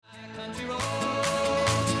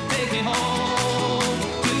home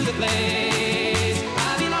to the place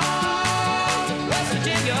I belong, West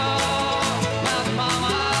Virginia. Mountain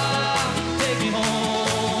mama, take me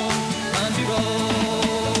home, country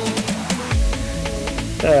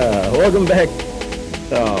road. Welcome back.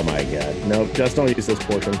 Oh my God. No, just don't use this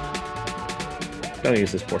portion. Don't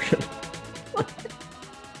use this portion.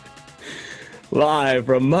 Live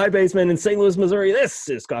from my basement in St. Louis, Missouri, this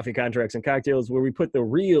is Coffee, Contracts, and Cocktails, where we put the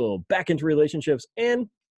real back into relationships and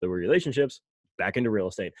the relationships back into real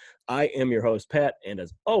estate. I am your host, Pat, and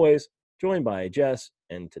as always, joined by Jess.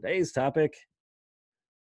 And today's topic,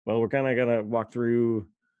 well, we're kind of going to walk through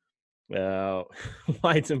why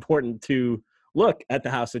it's important to look at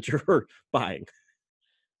the house that you're buying.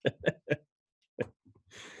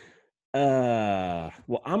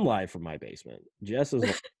 Well, I'm live from my basement. Jess is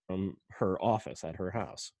live from her office at her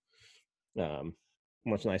house.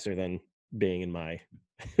 Much nicer than being in my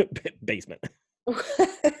basement.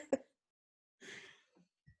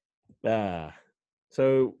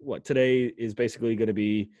 So what today is basically going to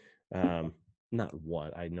be, not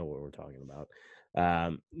what, I know what we're talking about.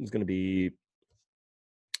 It's going to be,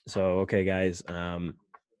 so, okay, guys,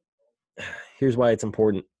 here's why it's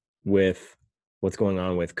important with what's going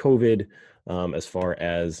on with COVID, as far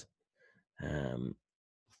as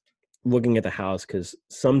looking at the house, because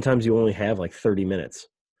sometimes you only have like 30 minutes.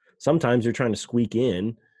 Sometimes you're trying to squeak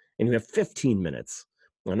in and you have 15 minutes.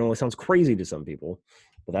 I know it sounds crazy to some people,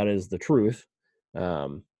 but that is the truth.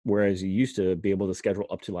 Whereas you used to be able to schedule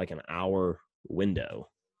up to like an hour window.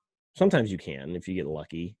 Sometimes you can if you get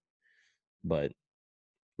lucky, but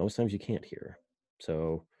most times you can't here.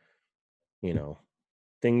 So, you know,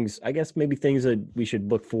 things, I guess maybe things that we should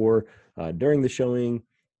look for during the showing,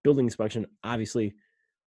 building inspection, obviously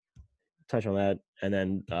touch on that, and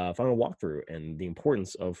then final walkthrough and the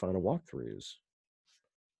importance of final walkthroughs.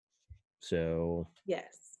 So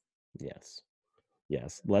yes,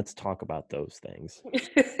 let's talk about those things.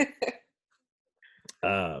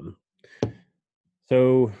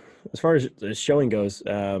 So as far as the showing goes,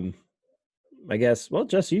 I guess, well,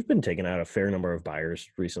 Jess, you've been taking out a fair number of buyers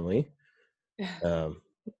recently,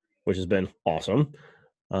 which has been awesome.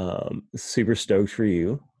 Super stoked for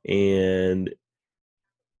you. And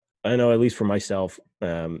I know, at least for myself,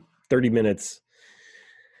 30 minutes,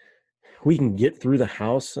 we can get through the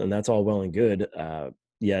house, and that's all well and good.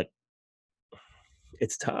 Yet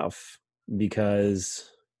it's tough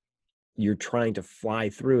because you're trying to fly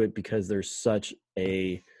through it because there's such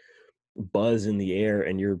a buzz in the air,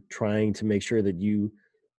 and you're trying to make sure that you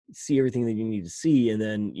see everything that you need to see, and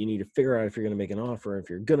then you need to figure out if you're going to make an offer. If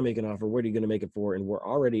you're going to make an offer, what are you going to make it for? And we're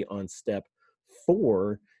already on step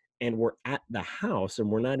 4, and we're at the house, and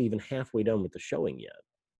we're not even halfway done with the showing yet.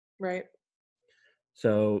 Right.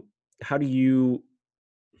 So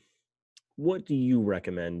what do you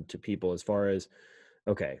recommend to people as far as,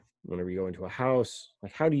 okay, whenever you go into a house,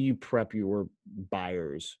 like, how do you prep your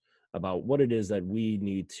buyers about what it is that we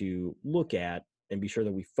need to look at and be sure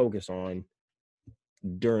that we focus on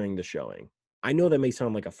during the showing? I know that may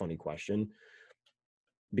sound like a funny question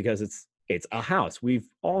because it's a house. We've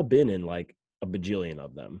all been in like a bajillion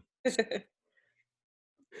of them.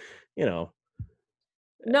 You know.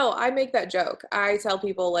 No, I make that joke. I tell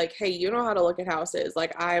people, like, hey, you know how to look at houses.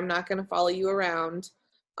 Like, I am not going to follow you around.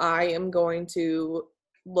 I am going to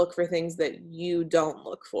look for things that you don't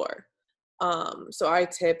look for. So I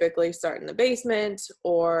typically start in the basement,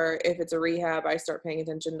 or if it's a rehab, I start paying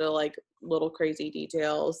attention to like little crazy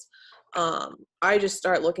details. I just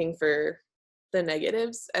start looking for the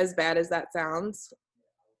negatives, as bad as that sounds,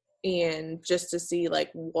 and just to see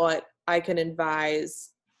like what I can advise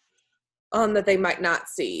that they might not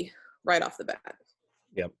see right off the bat.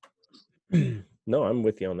 Yep. No, I'm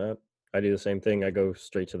with you on that. I do the same thing. I go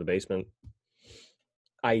straight to the basement.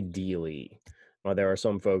 Ideally, there are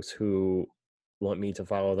some folks who want me to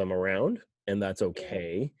follow them around, and that's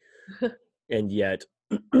okay. And yet,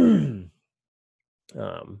 whenever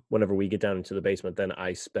we get down into the basement, then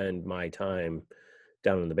I spend my time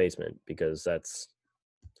down in the basement, because that's,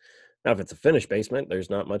 now if it's a finished basement, there's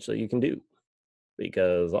not much that you can do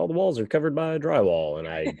because all the walls are covered by drywall, and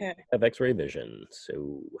I have x-ray vision,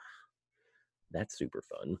 so that's super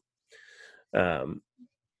fun.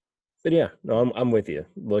 But yeah, no, I'm with you.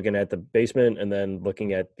 Looking at the basement and then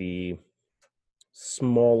looking at the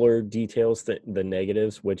smaller details, the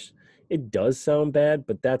negatives, which it does sound bad,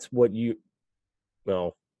 but that's what the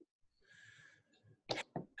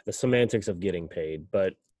semantics of getting paid,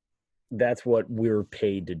 but that's what we're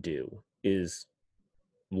paid to do, is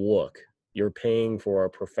look. You're paying for our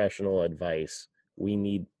professional advice.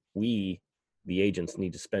 We, the agents,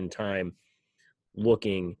 need to spend time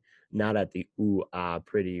looking not at the ooh ah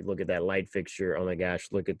pretty, look at that light fixture, oh my gosh,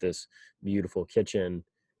 look at this beautiful kitchen.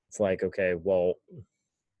 It's like, okay, well,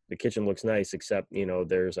 the kitchen looks nice, except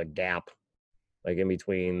there's a gap like in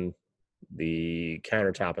between the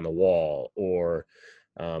countertop and the wall, or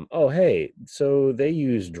oh hey, so they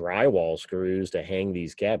use drywall screws to hang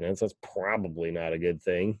these cabinets. That's probably not a good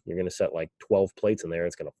thing. You're going to set like 12 plates in there,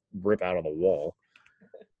 it's going to rip out of the wall.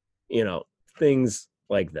 Things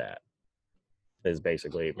like that is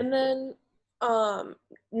basically. And then, no,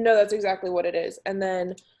 that's exactly what it is. And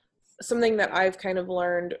then something that I've kind of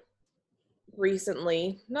learned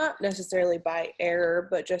recently, not necessarily by error,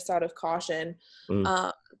 but just out of caution,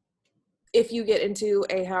 Mm. if you get into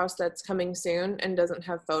a house that's coming soon and doesn't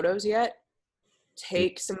have photos yet,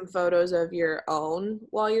 take some photos of your own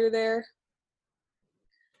while you're there.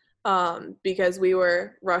 Because we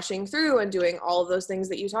were rushing through and doing all of those things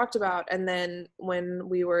that you talked about. And then when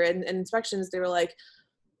we were in inspections, they were like,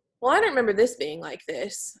 well, I don't remember this being like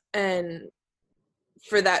this. And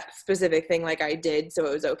for that specific thing, like I did, so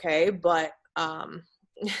it was okay. But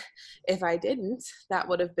if I didn't, that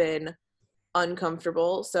would have been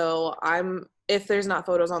uncomfortable. So if there's not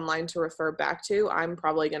photos online to refer back to, I'm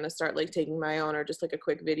probably going to start like taking my own, or just like a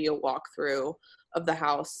quick video walkthrough of the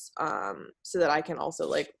house, so that I can also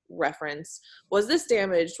like reference, was this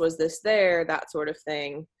damaged, was this there, that sort of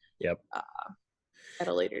thing. Yep. At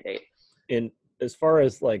a later date. And as far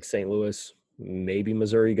as like St. Louis, maybe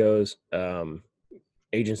Missouri goes,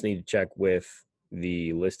 agents need to check with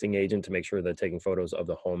the listing agent to make sure that taking photos of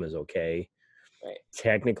the home is okay. Right.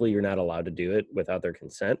 Technically, you're not allowed to do it without their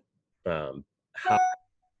consent.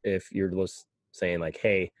 If you're just saying like,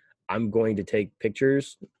 hey, I'm going to take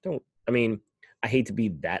pictures, I hate to be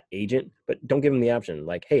that agent, but don't give them the option.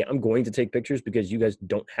 Like, hey, I'm going to take pictures because you guys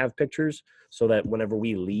don't have pictures, so that whenever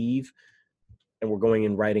we leave and we're going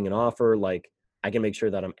and writing an offer, like I can make sure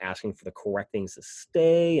that I'm asking for the correct things to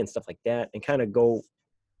stay and stuff like that, and kind of go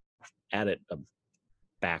at it a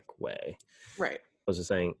back way. Right. I was just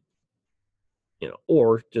saying,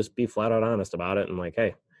 or just be flat out honest about it and like,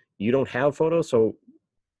 hey, you don't have photos, so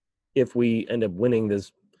if we end up winning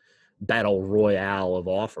this battle royale of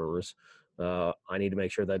offers, I need to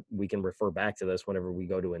make sure that we can refer back to this whenever we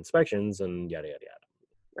go to inspections and yada, yada, yada.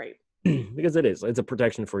 Right. Because it's a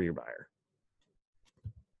protection for your buyer.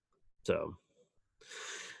 So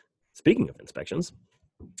speaking of inspections,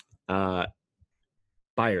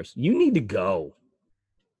 buyers, you need to go.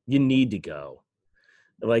 You need to go.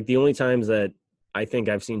 Like the only times that I think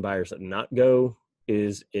I've seen buyers that not go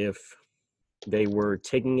is if they were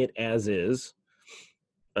taking it as is,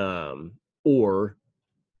 or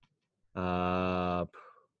what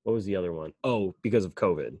was the other one? Oh, because of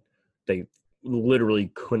COVID, they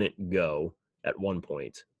literally couldn't go at one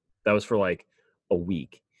point. That was for like a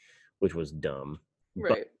week, which was dumb.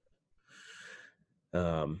 Right.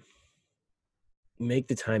 But, make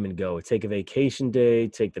the time and go. Take a vacation day,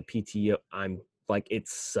 take the PTO. I'm like, it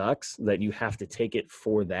sucks that you have to take it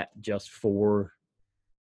for that, just for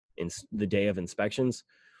the day of inspections,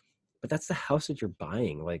 but that's the house that you're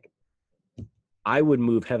buying. Like, I would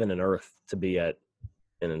move heaven and earth to be at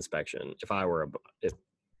an inspection if I were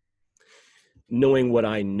knowing what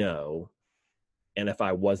I know, and if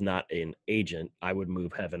I was not an agent, I would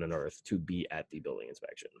move heaven and earth to be at the building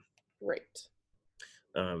inspection. Right.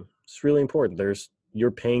 It's really important.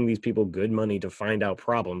 You're paying these people good money to find out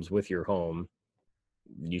problems with your home.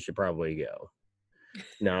 You should probably go.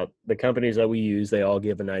 Now, the companies that we use, they all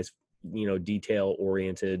give a nice,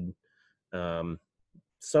 detail-oriented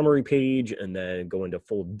summary page, and then go into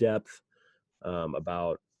full depth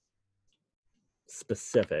about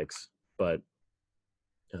specifics. But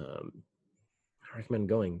I recommend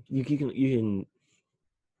going. You can.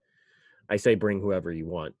 I say bring whoever you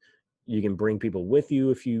want. You can bring people with you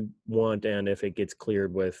if you want, and if it gets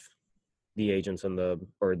cleared with the agents and the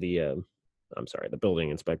building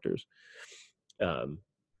inspectors, as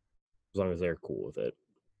long as they're cool with it.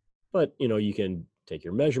 But you can take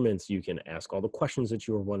your measurements, you can ask all the questions that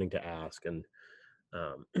you are wanting to ask, and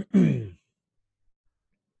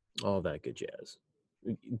all that good jazz.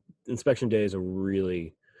 Inspection day is a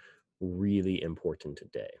really, really important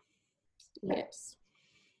day. Yes.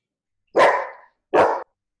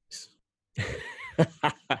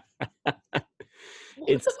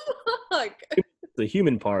 It's Fuck. the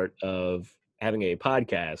human part of having a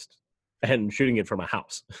podcast and shooting it from a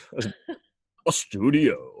house, a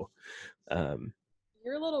studio.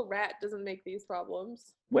 Your little rat doesn't make these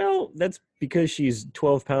problems. Well, that's because she's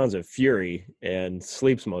 12 pounds of fury and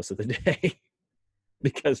sleeps most of the day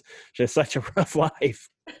because she has such a rough life.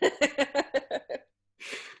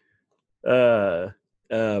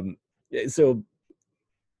 So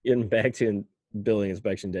getting back to building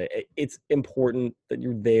inspection day, it's important that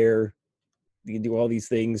you're there. You can do all these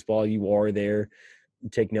things while you are there.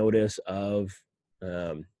 Take notice of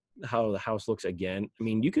how the house looks again. I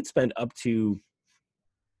mean, you could spend up to,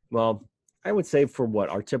 well, I would say for what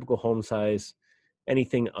our typical home size,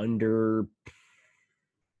 anything under,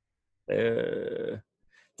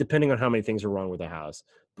 depending on how many things are wrong with the house,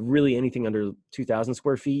 but really anything under 2,000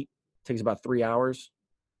 square feet takes about 3 hours.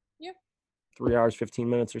 Yep. 3 hours, 15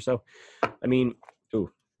 minutes or so. I mean,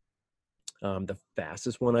 the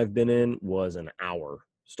fastest one I've been in was an hour,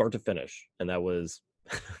 start to finish, and that was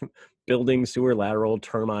building, sewer, lateral,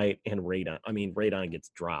 termite, and radon. I mean, radon gets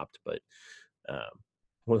dropped, but it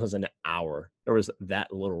was an hour. There was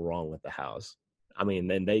that little wrong with the house. I mean,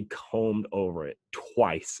 then they combed over it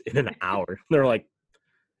twice in an hour. They're like,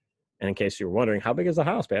 and in case you're wondering, how big is the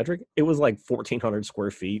house, Patrick? It was like 1,400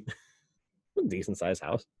 square feet. Decent sized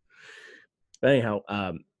house. But anyhow,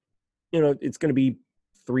 it's going to be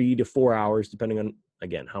 3 to 4 hours, depending on,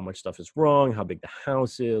 again, how much stuff is wrong, how big the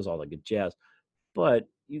house is, all that good jazz. But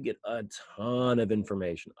you get a ton of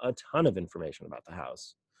information about the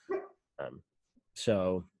house.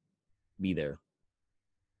 So be there.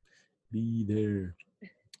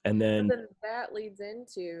 And then that leads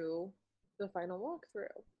into the final walkthrough.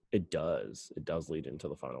 It does lead into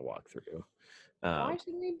the final walkthrough. Why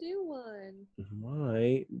should we do one?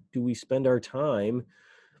 Why do we spend our time,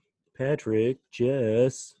 Patrick,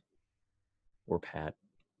 Jess, or Pat,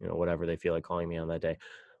 whatever they feel like calling me on that day?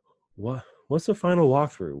 What's the final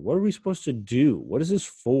walkthrough? What are we supposed to do? What is this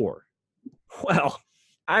for? Well,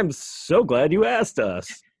 I'm so glad you asked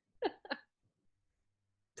us.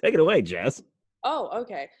 Take it away, Jess. Oh,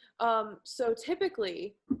 okay. So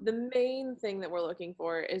typically, the main thing that we're looking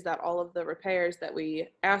for is that all of the repairs that we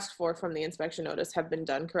asked for from the inspection notice have been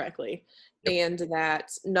done correctly, and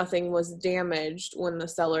that nothing was damaged when the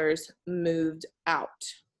sellers moved out.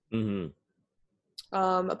 Mm-hmm.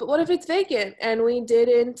 But what if it's vacant and we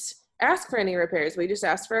didn't ask for any repairs? We just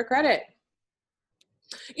asked for a credit.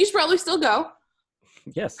 You should probably still go.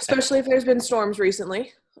 Yes. Especially if there's been storms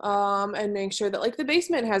recently. And make sure that the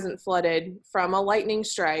basement hasn't flooded from a lightning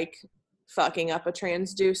strike fucking up a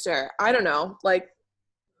transducer. I don't know,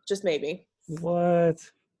 just maybe. What?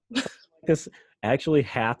 This actually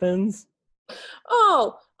happens?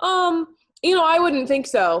 Oh, I wouldn't think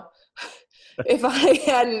so if I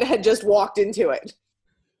had just walked into it.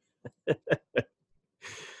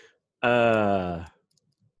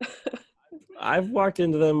 I've walked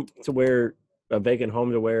into them to where a vacant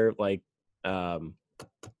home to where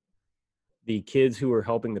the kids who were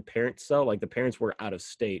helping the parents sell, the parents were out of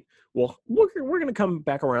state. Well, we're going to come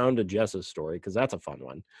back around to Jess's story because that's a fun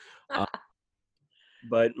one.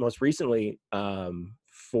 But most recently,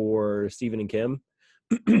 for Stephen and Kim,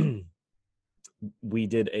 we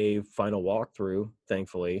did a final walkthrough,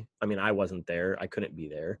 thankfully. I mean, I wasn't there. I couldn't be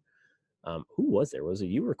there. Who was there? Was it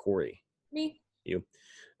you or Corey? Me. You.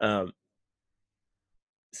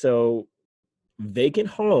 So, vacant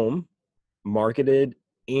home, marketed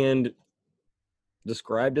and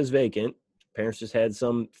described as vacant. Parents just had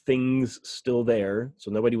some things still there,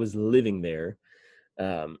 so nobody was living there.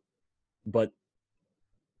 But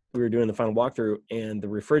we were doing the final walkthrough, and the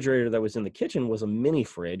refrigerator that was in the kitchen was a mini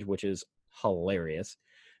fridge, which is hilarious.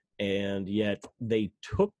 And yet they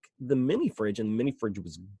took the mini fridge, and the mini fridge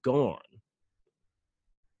was gone.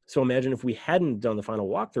 So imagine if we hadn't done the final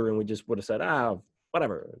walkthrough and we just would have said,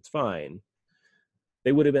 whatever, it's fine.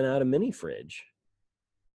 They would have been out of mini fridge.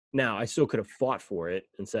 Now, I still could have fought for it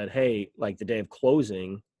and said, hey, the day of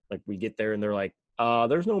closing, we get there and they're like,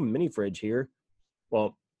 there's no mini fridge here.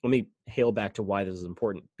 Well, let me hail back to why this is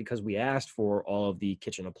important. Because we asked for all of the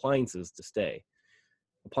kitchen appliances to stay.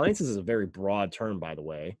 Appliances is a very broad term, by the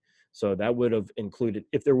way. So that would have included,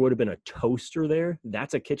 if there would have been a toaster there,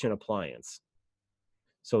 that's a kitchen appliance.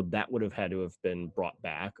 So that would have had to have been brought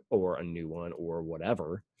back, or a new one, or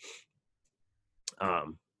whatever.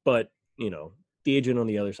 But, the agent on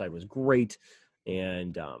the other side was great,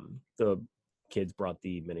 and the kids brought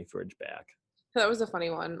the mini fridge back. That was a funny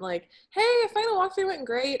one. Hey, final walkthrough went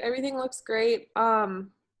great. Everything looks great. The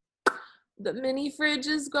mini fridge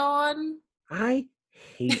is gone. I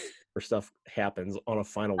hate where stuff happens on a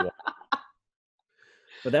final walk.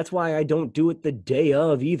 But that's why I don't do it the day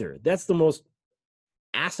of either. That's the most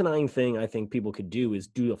asinine thing I think people could do, is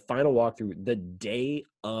do a final walkthrough the day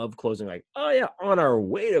of closing. On our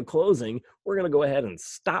way to closing, we're going to go ahead and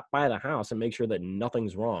stop by the house and make sure that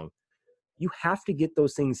nothing's wrong. You have to get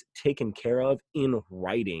those things taken care of in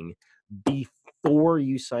writing before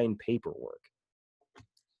you sign paperwork.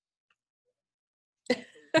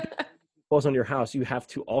 Close on your house, you have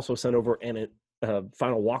to also send over an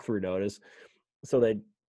final walkthrough notice so that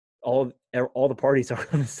all the parties are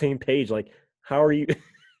on the same page. Like, how are you?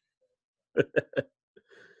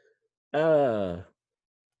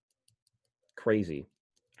 Crazy.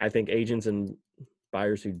 I think agents and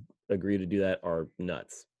buyers who agree to do that are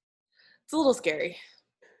nuts. It's a little scary.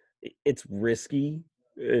 It's risky.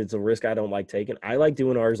 It's a risk I don't like taking. I like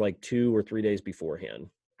doing ours like 2 or 3 days beforehand.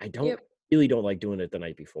 I don't really don't like doing it the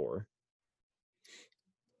night before.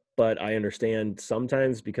 But I understand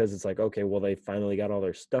sometimes because it's like, okay, well, they finally got all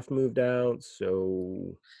their stuff moved out.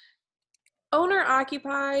 So Owner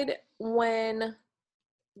occupied when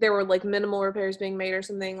there were like minimal repairs being made or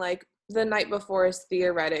something, like the night before is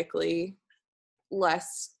theoretically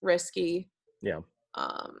less risky. Yeah.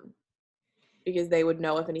 Because they would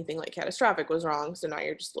know if anything like catastrophic was wrong. So now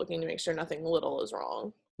you're just looking to make sure nothing little is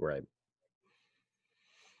wrong. Right.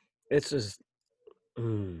 It's just,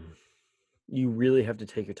 you really have to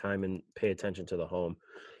take your time and pay attention to the home.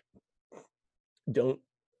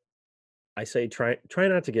 I say try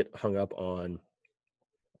not to get hung up on,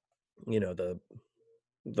 the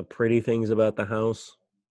pretty things about the house.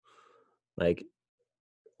 Like,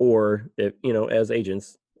 or if, as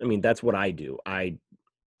agents, I mean, that's what I do. I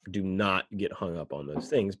do not get hung up on those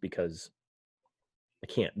things because I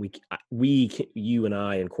can't. You and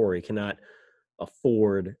I and Corey cannot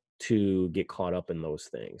afford to get caught up in those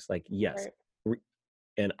things. Like, yes,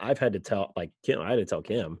 and I've had to tell, like, Kim. I had to tell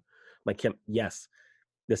Kim, like, Kim, yes,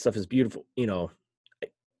 this stuff is beautiful.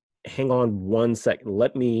 Hang on 1 second.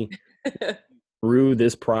 Let me through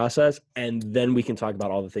this process, and then we can talk about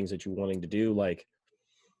all the things that you're wanting to do. Like,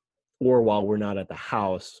 or while we're not at the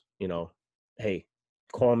house, hey,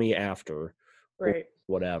 call me after, right?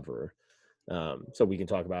 Whatever. So we can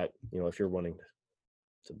talk about, if you're wanting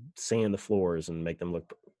to sand the floors and make them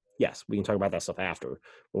look, yes, we can talk about that stuff after.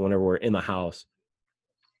 But whenever we're in the house,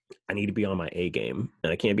 I need to be on my A game,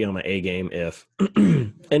 and I can't be on my A game if,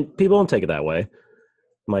 and people don't take it that way.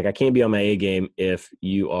 I'm like, I can't be on my A game if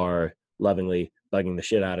you are lovingly bugging the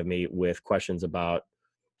shit out of me with questions about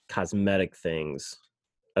cosmetic things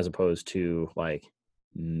as opposed to like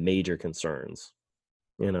major concerns.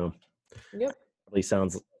 Yep. Probably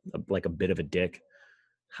sounds like a bit of a dick.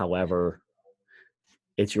 However,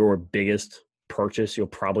 it's your biggest purchase you'll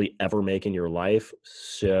probably ever make in your life.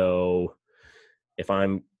 So if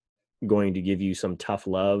I'm going to give you some tough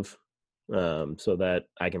love so that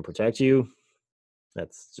I can protect you,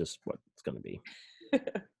 that's just what it's going to be.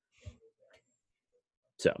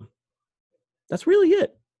 So that's really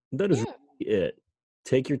it. That is really it.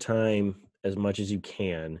 Take your time as much as you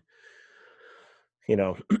can.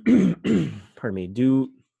 Pardon me.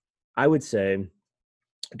 I would say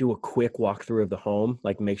do a quick walkthrough of the home,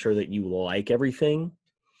 like make sure that you like everything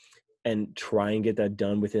and try and get that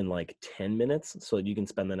done within like 10 minutes so that you can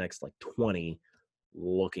spend the next like 20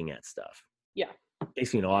 looking at stuff. Yeah.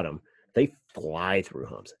 Casey and Autumn, they fly through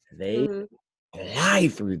homes. They fly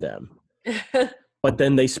through them. But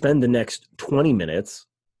then they spend the next 20 minutes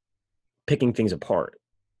picking things apart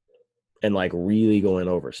and like really going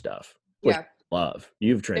over stuff. Yeah. Love.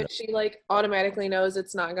 You've trained. If she like automatically knows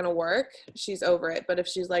it's not going to work, she's over it. But if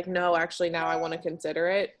she's like, no, actually now I want to consider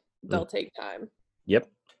it, they'll take time. Yep.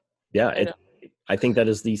 Yeah. I think that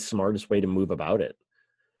is the smartest way to move about it.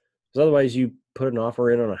 Because otherwise you put an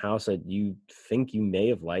offer in on a house that you think you may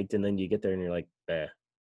have liked, and then you get there and you're like,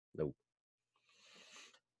 nope.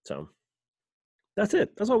 So that's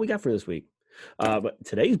it. That's all we got for this week. But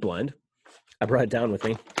today's blend, I brought it down with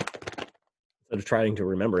me instead of trying to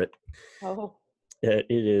remember it. Oh. It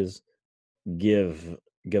is Gevalia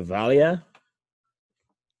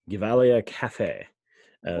Cafe.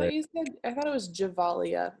 I thought it was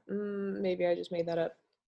Javalia. Maybe I just made that up.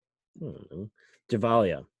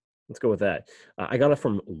 Javalia. Let's go with that. I got it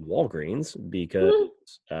from Walgreens because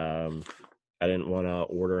I didn't want to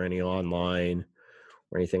order any online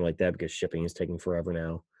or anything like that because shipping is taking forever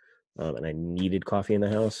now. And I needed coffee in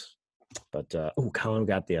the house. But, Colin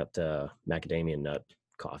got the macadamia nut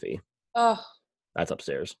coffee. Oh. That's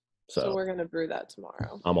upstairs. So we're going to brew that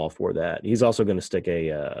tomorrow. I'm all for that. He's also going to stick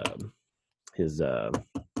his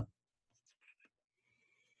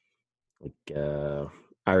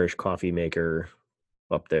Irish coffee maker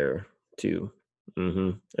up there too.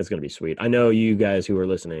 It's going to be sweet. I know you guys who are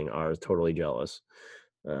listening are totally jealous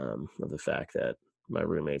of the fact that my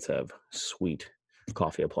roommates have sweet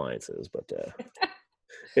coffee appliances, but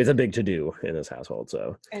it's a big to-do in this household.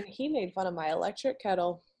 So. And he made fun of my electric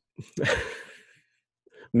kettle.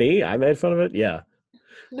 Me? I made fun of it? Yeah.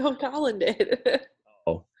 No, Colin did.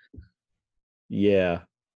 Oh. Yeah.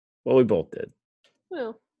 Well, we both did.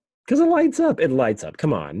 Well. Because it lights up. It lights up.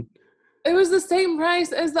 Come on. It was the same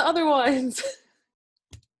price as the other ones.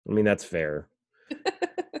 I mean, that's fair.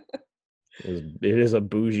 It is a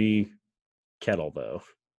bougie kettle, though.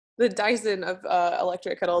 The Dyson of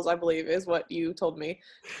electric kettles, I believe, is what you told me.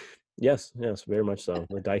 Yes, very much so.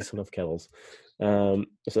 The Dyson of kettles. So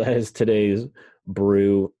that is today's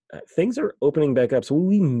brew. Things are opening back up, so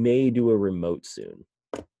we may do a remote soon.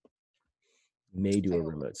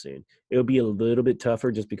 It'll be a little bit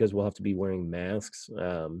tougher just because we'll have to be wearing masks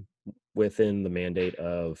within the mandate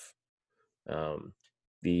of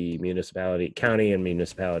the municipality, county and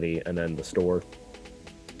municipality, and then the store.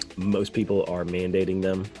 Most people are mandating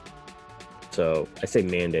them. So I say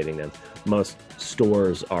mandating them. Most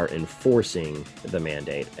stores are enforcing the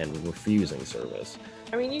mandate and refusing service.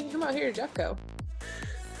 I mean, you can come out here to Jeffco.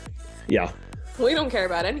 Yeah. We don't care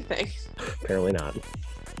about anything. Apparently not.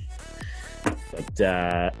 But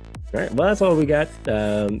all right, well, that's all we got.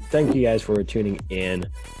 Thank you guys for tuning in.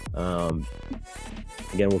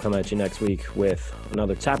 Again, we'll come at you next week with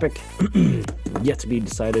another topic yet to be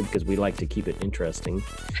decided because we like to keep it interesting.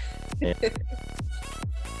 And,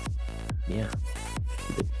 yeah,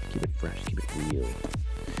 keep it fresh, keep it real.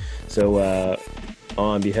 So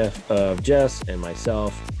on behalf of Jess and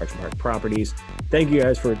myself, Archer Park Properties, thank you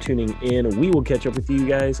guys for tuning in. We will catch up with you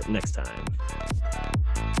guys next time.